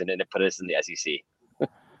season, and it put us in the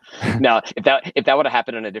SEC. Now, if that would have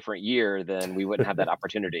happened in a different year, then we wouldn't have that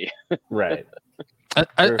opportunity. Right.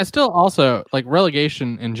 I still also like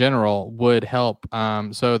relegation in general would help.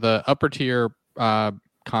 So the upper tier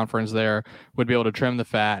conference there would be able to trim the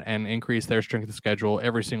fat and increase their strength of schedule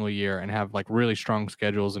every single year and have like really strong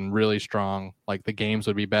schedules and really strong, like the games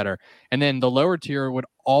would be better. And then the lower tier would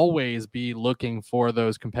always be looking for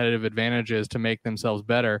those competitive advantages to make themselves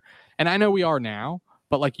better. And I know we are now,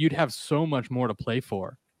 but like you'd have so much more to play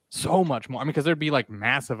for. So much more. I mean, because there'd be like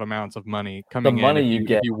massive amounts of money coming in. The money you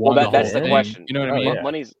get. That's the question. You know what I mean?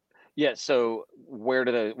 Money's. Yeah. So where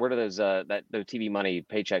do those the TV money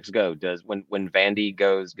paychecks go? Does when Vandy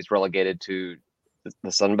gets relegated to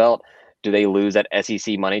the Sun Belt, do they lose that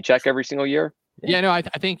SEC money check every single year? Yeah, no, I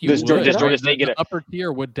think you does Georgia State get the upper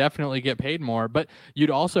tier would definitely get paid more, but you'd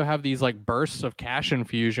also have these like bursts of cash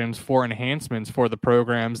infusions for enhancements for the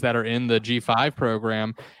programs that are in the G5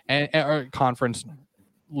 program and conference.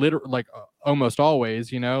 Literally, almost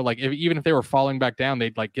always, like even if they were falling back down,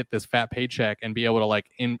 they'd like get this fat paycheck and be able to like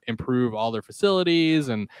improve all their facilities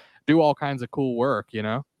and do all kinds of cool work.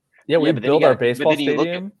 Yeah, we build our baseball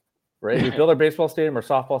stadium, right? We build our baseball stadium or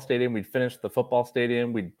softball stadium. We'd finish the football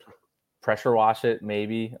stadium. We'd pressure wash it,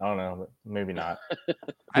 maybe. I don't know, maybe not.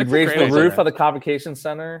 We'd raise the roof of the Convocation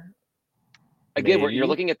Center. Again, you're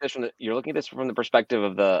looking at this from the perspective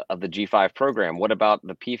of the G5 program. What about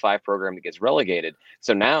the P5 program that gets relegated?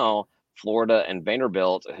 So now Florida and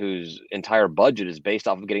Vanderbilt, whose entire budget is based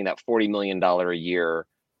off of getting that $40 million a year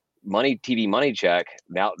TV money check,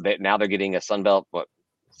 now they're getting a Sunbelt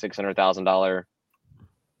 $600,000,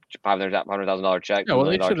 $500,000 check. Yeah, well,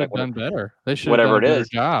 they should have done better. They should whatever have done it a better is.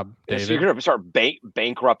 Job, David. So you're going to start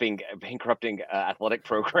bankrupting athletic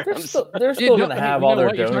programs. They're still going to have all their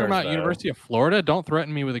donors. You're talking about though. University of Florida. Don't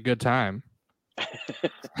threaten me with a good time.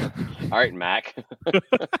 All right, Mac.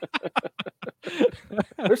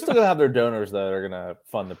 They're still going to have their donors that are going to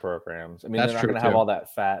fund the programs. I mean, they're not going to have all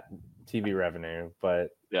that fat TV revenue, but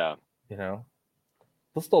yeah, they'll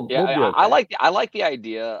still. Yeah, they'll be okay. I like the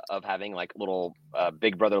idea of having like little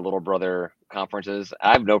big brother, little brother conferences.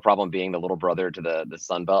 I have no problem being the little brother to the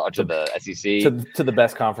Sun Belt or to the SEC, to the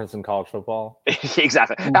best conference in college football.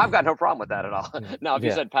 Exactly. I've got no problem with that at all. Now, if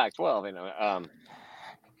you said Pac-12,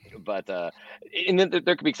 but and then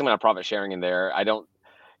there could be some kind of profit sharing in there.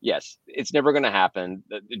 Yes, it's never going to happen.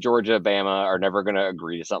 Georgia, Bama are never going to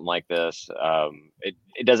agree to something like this.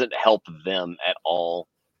 It doesn't help them at all,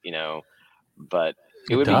 but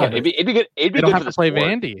it'd be good. They don't have to play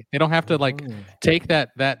Vandy. They don't have to take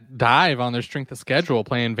that dive on their strength of schedule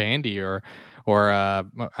playing Vandy or I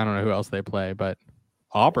don't know who else they play, but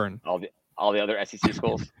Auburn. All the other SEC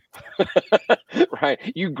schools. Right.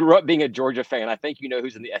 You grew up being a Georgia fan. I think you know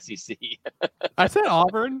who's in the SEC. I said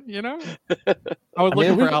Auburn, I was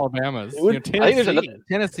looking for Alabama's.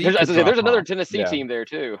 Tennessee. There's another Tennessee team there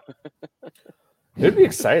too. It'd be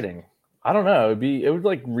exciting. I don't know. It would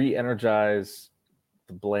like re-energize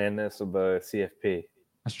the blandness of the CFP.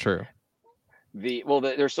 That's true.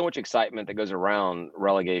 There's so much excitement that goes around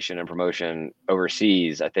relegation and promotion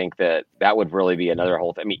overseas. I think that would really be another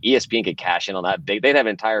whole thing. I mean, ESPN could cash in on that big. They'd have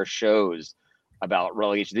entire shows about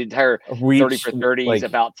relegation. The entire 30 for 30s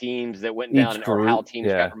about teams that went down or how teams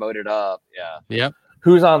got promoted up. Yeah. Yep.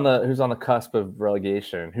 Who's on the cusp of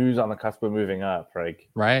relegation? Who's on the cusp of moving up? Like,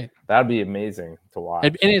 right. That'd be amazing to watch.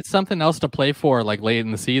 And it's something else to play for, like late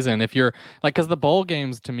in the season. If you're like, because the bowl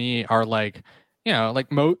games to me are like,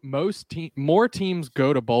 like more teams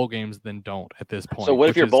go to bowl games than don't at this point. So what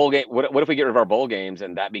if your bowl game? What if we get rid of our bowl games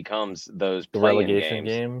and that becomes those relegation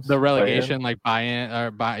games? The relegation, like buy-in or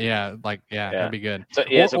that'd be good. So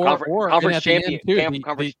conference champion.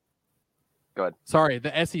 Go ahead. Sorry,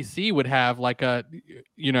 the SEC would have like a,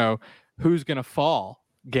 who's gonna fall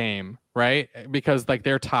game, right? Because like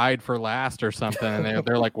they're tied for last or something, and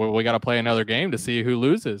they're like, well, we got to play another game to see who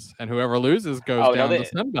loses, and whoever loses goes down the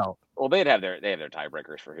Sun Belt. Well, they have their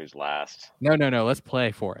tiebreakers for who's last. No. Let's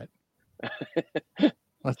play for it.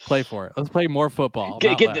 Let's play for it. Let's play more football.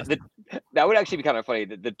 That would actually be kind of funny.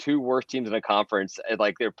 The two worst teams in a conference,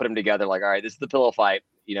 like they put them together. Like, all right, this is the pillow fight.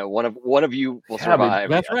 one of you will survive.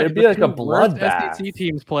 That's right. It'd be like a bloodbath. SEC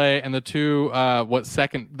teams play, and the two the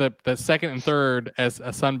second and third as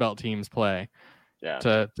Sun Belt teams play. Yeah.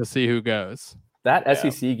 To see who goes. That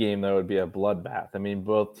SEC game though would be a bloodbath. I mean,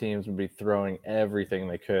 both teams would be throwing everything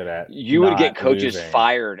they could at. You would get coaches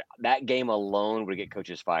fired. That game alone would get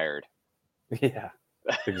coaches fired. Yeah,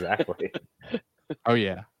 exactly. Oh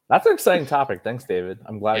yeah, that's an exciting topic. Thanks, David.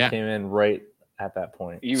 I'm glad it came in right at that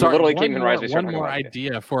point. You literally came in right as we started. One more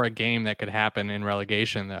idea for a game that could happen in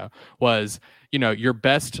relegation, though, was your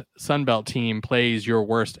best Sun Belt team plays your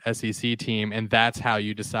worst SEC team, and that's how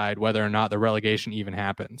you decide whether or not the relegation even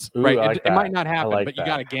happens. Ooh, right? It might not happen, but you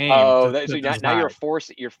got a game. Oh, so now you're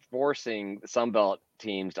forcing the Sun Belt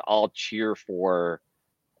teams to all cheer for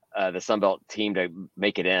the Sun Belt team to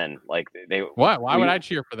make it in. Like what? Why would I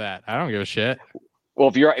cheer for that? I don't give a shit. Well,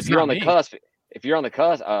 if you're on the cusp,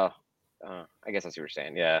 I guess that's what you're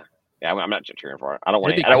saying. Yeah. I'm not cheering for it. I don't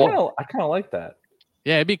want to. I kind of like that.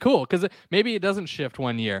 Yeah, it'd be cool because maybe it doesn't shift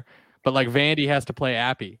one year, but like Vandy has to play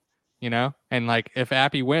Appy, and like if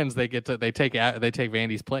Appy wins, they take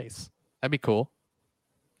Vandy's place. That'd be cool.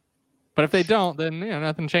 But if they don't, then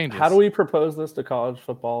nothing changes. How do we propose this to college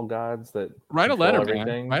football gods? That write a letter,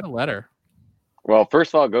 man. Write a letter. Well, first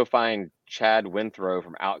of all, go find Chad Winthrow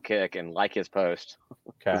from Outkick and like his post.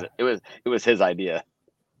 Okay. It was his idea.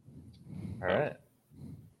 All right.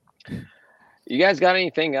 You guys got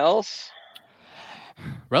anything else?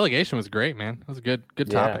 Relegation was great, man. That was a good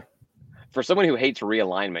topic. For someone who hates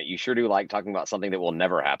realignment, you sure do like talking about something that will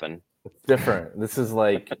never happen. It's different. This is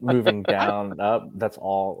like moving down, up. That's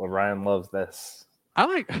all. Ryan loves this.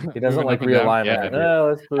 He doesn't like realignment.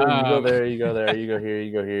 No, let's move. You go there, you go there, you go here,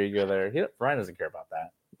 you go here, you go there. Ryan doesn't care about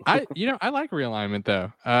that. I like realignment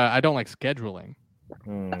though. I don't like scheduling.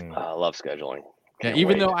 I love scheduling. Yeah,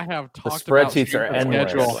 even though I have talked the spreadsheets are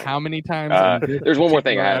endless. Schedule how many times? There's one more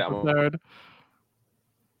thing I had. Episode.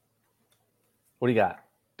 What do you got?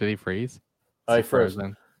 Did he freeze? Oh, he froze.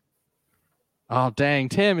 Oh, dang,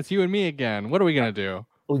 Tim, it's you and me again. What are we gonna do?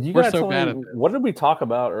 Well, we're so bad at this. What did we talk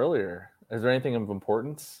about earlier? Is there anything of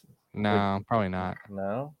importance? No, probably not.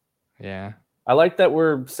 No. Yeah. I like that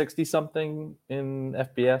we're 60-something in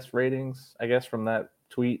FBS ratings. I guess from that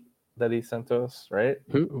tweet that he sent to us, right?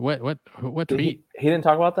 What tweet? He didn't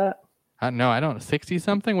talk about that? No, I don't.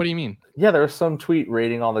 60-something? What do you mean? Yeah, there was some tweet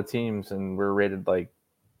rating all the teams, and we're rated like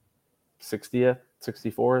 60th,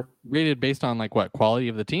 64th. Rated based on like what? Quality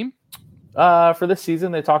of the team? For this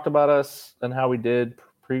season, they talked about us and how we did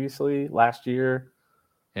previously last year.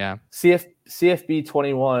 Yeah. CFB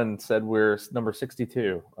 21 said we're number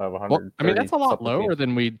 62 of 100. Well, I mean, that's a lot lower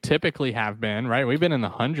than we typically have been, right? We've been in the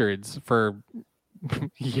hundreds for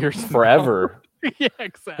years. Forever. Yeah,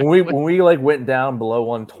 exactly. When we like went down below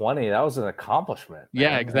 120, that was an accomplishment. Man.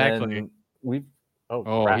 Yeah, exactly.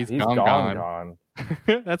 Crap, he's gone.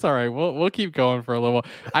 That's all right. We'll keep going for a little.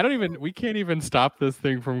 We can't even stop this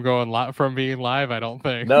thing from going from being live. I don't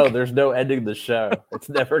think. No, there's no ending the show. It's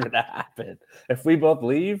never gonna happen. If we both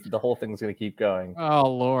leave, the whole thing's gonna keep going. Oh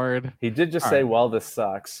Lord. He did just say, "Well, this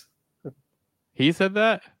sucks." He said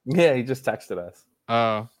that. Yeah, he just texted us.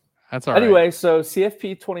 Oh, that's all right. Anyway, so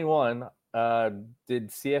CFP 21 did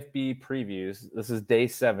CFB previews. This is day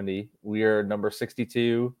 70. We are number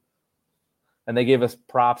 62. And they gave us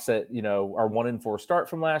props at, our 1-4 start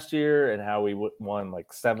from last year and how we won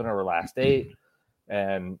like 7 of our last 8.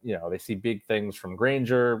 And, they see big things from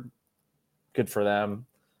Granger. Good for them.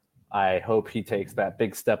 I hope he takes that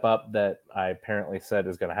big step up that I apparently said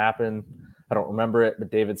is going to happen. I don't remember it,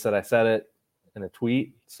 but David said I said it in a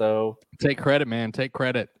tweet. So take credit, man. Take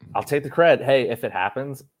credit. I'll take the credit. Hey, if it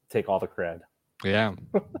happens, take all the cred. Yeah.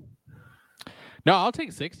 No, I'll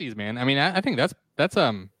take 60s, man. I mean, I think that's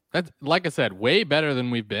like I said, way better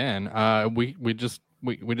than we've been. We just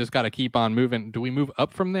got to keep on moving. Do we move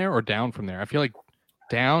up from there or down from there? I feel like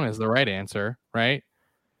down is the right answer, right?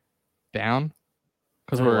 Down,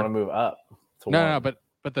 because we want to move up. No,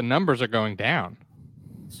 but the numbers are going down.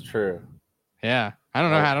 It's true. Yeah, I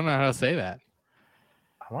don't know how to say that.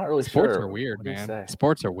 I'm not really Sports sure. Are weird, man.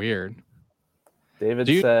 Sports are weird. David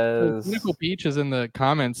says Nickel Beach is in the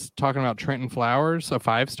comments talking about Trenton Flowers, a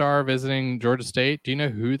 5-star visiting Georgia State. Do you know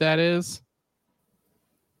who that is?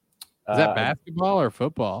 Is that basketball or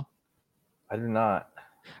football? I do not.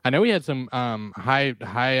 I know we had some high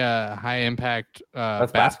impact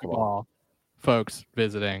basketball folks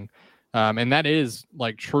visiting, and that is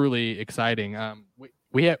like truly exciting. I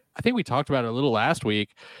think we talked about it a little last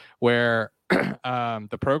week, where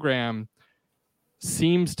the program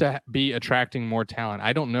seems to be attracting more talent.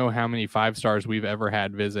 I don't know how many 5-stars we've ever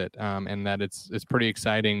had visit, and that it's pretty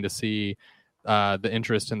exciting to see the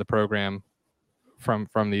interest in the program from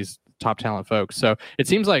these top talent folks. So it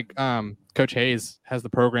seems like Coach Hayes has the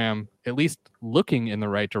program at least looking in the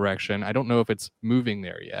right direction. I don't know if it's moving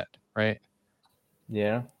there yet, right?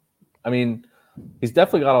 Yeah. I mean, he's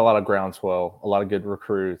definitely got a lot of groundswell, a lot of good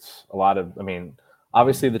recruits,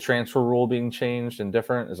 obviously the transfer rule being changed and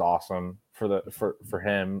different is awesome for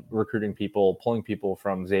him, recruiting people, pulling people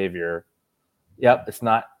from Xavier. Yep, it's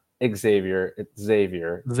not Xavier, it's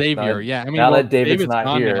Xavier. Yeah. I mean, now that David's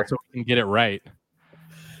not here, now, so we can get it right.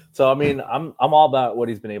 So I mean, I'm all about what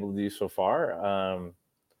he's been able to do so far.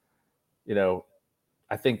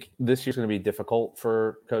 I think this year's going to be difficult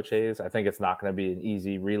for Coach Hayes. I think it's not going to be an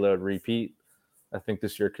easy reload repeat. I think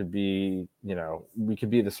this year could be, we could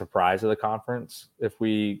be the surprise of the conference if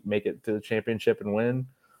we make it to the championship and win.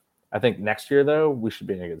 I think next year though, we should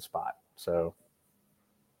be in a good spot. So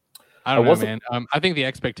I don't know, man. I think the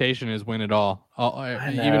expectation is win it all.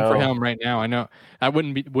 Even for him right now. I know I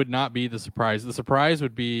would not be the surprise. The surprise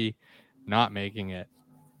would be not making it.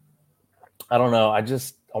 I don't know. I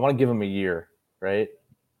want to give him a year, right?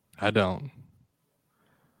 I don't.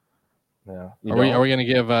 Yeah. Are we gonna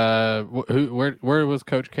give where was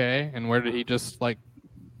Coach K and where did he just like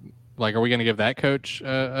are we gonna give that coach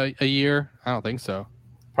a year? I don't think so.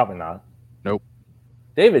 Probably not. Nope.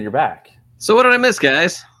 David, you're back. So what did I miss,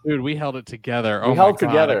 guys? Dude, we held it together. We held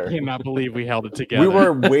together. I cannot believe we held it together. We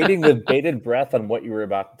were waiting with bated breath on what you were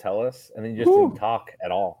about to tell us, and then you just didn't talk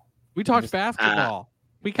at all. We talked basketball.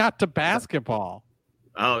 We got to basketball.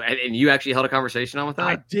 Oh, and you actually held a conversation on with that?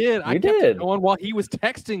 I did. I kept it going while he was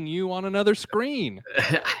texting you on another screen.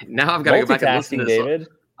 Now I've got to go back and listen to this. David.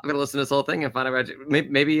 I'm going to listen to this whole thing and find out.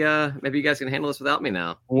 Maybe you guys can handle this without me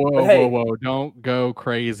now. Whoa. Don't go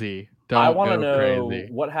crazy. I want to know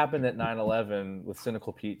what happened at 9/11 with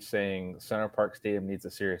Cynical Pete saying Center Park Stadium needs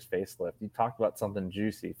a serious facelift. You talked about something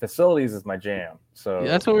juicy. Facilities is my jam. So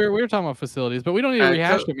that's what we were talking about, facilities, but we don't need to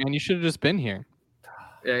rehash it, man. You should have just been here.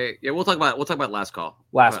 Yeah, we'll talk about last call.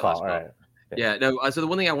 Last call. All right. Yeah, no. So the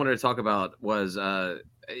one thing I wanted to talk about was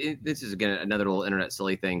this is again another little internet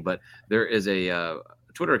silly thing, but there is a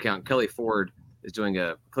Twitter account. Kelly Ford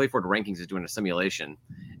Rankings is doing a simulation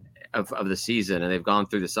of the season, and they've gone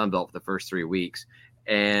through the Sun Belt for the first 3 weeks.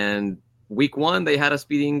 And week 1, they had us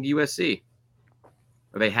beating USC.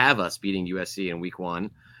 Or they have us beating USC in week 1,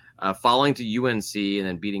 falling to UNC and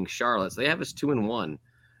then beating Charlotte. So they have us 2-1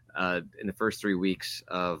 in the first 3 weeks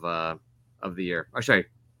of the year. Oh, sorry,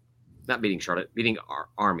 not beating Charlotte, beating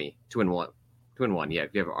Army 2-1. 2-1. Yeah,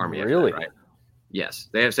 you have Army. Really? That, right? Yes,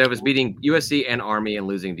 they have us beating USC and Army and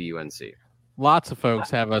losing to UNC. Lots of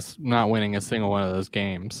folks have us not winning a single one of those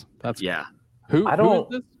games. Who? I don't.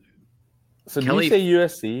 Who is this? So Kelly, do you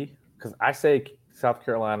say USC? Because I say South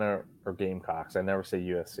Carolina or Gamecocks. I never say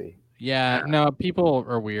USC. Yeah, no, people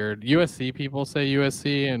are weird. USC people say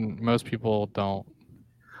USC, and most people don't.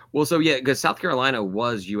 Well, so yeah, because South Carolina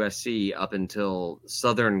was USC up until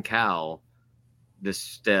Southern Cal.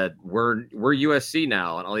 We're USC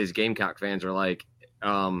now, and all these Gamecock fans are like,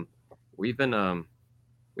 we've been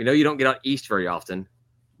we know you don't get out east very often,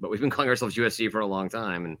 but we've been calling ourselves USC for a long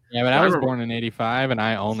time. And yeah, but I was born in '85, and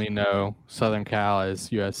I only know Southern Cal as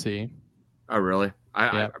USC. Oh, really?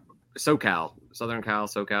 SoCal, Southern Cal,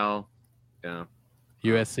 SoCal. Yeah.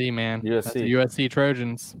 USC, man. USC. USC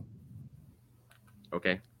Trojans.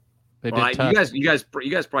 Okay. They did tough. You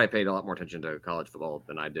guys probably paid a lot more attention to college football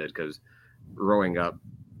than I did, because growing up,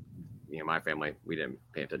 my family, we didn't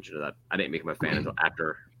pay attention to that. I didn't become a fan until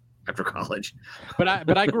after college. But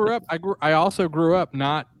I grew up. I also grew up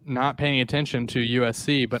not paying attention to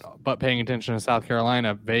USC, but paying attention to South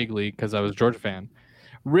Carolina vaguely because I was a Georgia fan.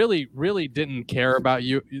 Really didn't care about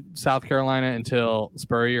South Carolina until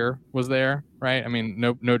Spurrier was there, right? I mean,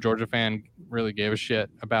 no Georgia fan really gave a shit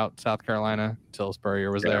about South Carolina until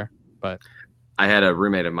Spurrier was there. But I had a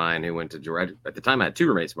roommate of mine who went to Georgia. At the time, I had two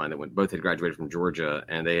roommates of mine that both had graduated from Georgia,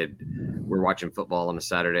 and were watching football on a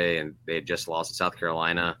Saturday, and they had just lost to South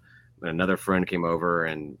Carolina. And another friend came over,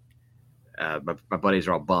 and my buddies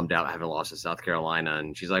are all bummed out having lost to South Carolina.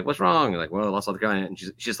 And she's like, "What's wrong?" I'm like, "Well, I lost South Carolina." And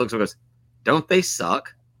she just looks and goes, "Don't they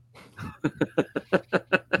suck?"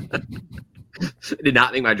 It did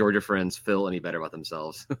not make my Georgia friends feel any better about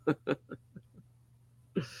themselves.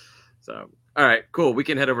 So, all right, cool. We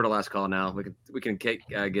can head over to last call now. We can get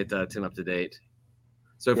Tim up to date.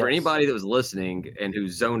 So for anybody that was listening and who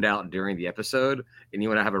zoned out during the episode and you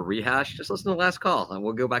want to have a rehash, just listen to the last call and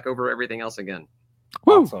we'll go back over everything else again.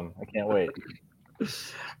 Woo! Awesome. I can't wait.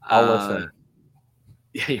 I'll listen.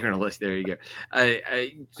 Yeah, you're going to listen. There you go.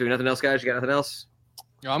 So nothing else, guys? You got nothing else?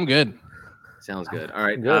 No, I'm good. Sounds good. All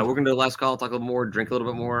right. We're going to do the last call, talk a little more, drink a little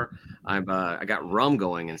bit more. I got rum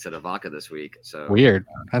going instead of vodka this week. So weird.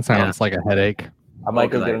 That sounds like a headache. I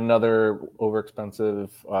might go get another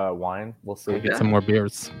overexpensive wine. We'll see. Get some more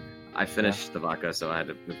beers. I finished the vodka, so I had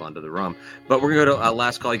to move on to the rum. But we're going to go to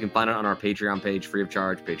Last Call. You can find it on our Patreon page, free of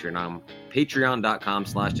charge,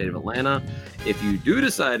 patreon.com/stateofatlanta. If you do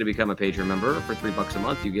decide to become a Patreon member for $3 a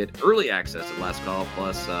month, you get early access to Last Call,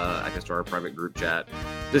 plus access to our private group chat,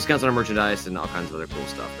 discounts on our merchandise, and all kinds of other cool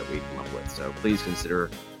stuff that we come up with. So please consider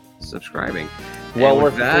subscribing. Well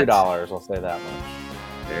worth $3, I'll say that much.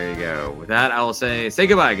 There you go. With that, I will say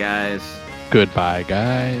goodbye, guys. Goodbye,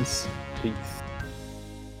 guys. Peace.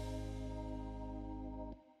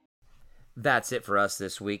 That's it for us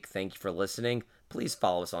this week. Thank you for listening. Please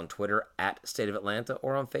follow us on Twitter @StateOfAtlanta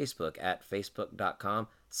or on Facebook at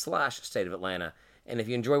facebook.com/StateOfAtlanta. And if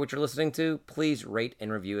you enjoy what you're listening to, please rate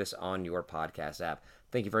and review us on your podcast app.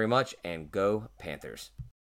 Thank you very much, and go Panthers.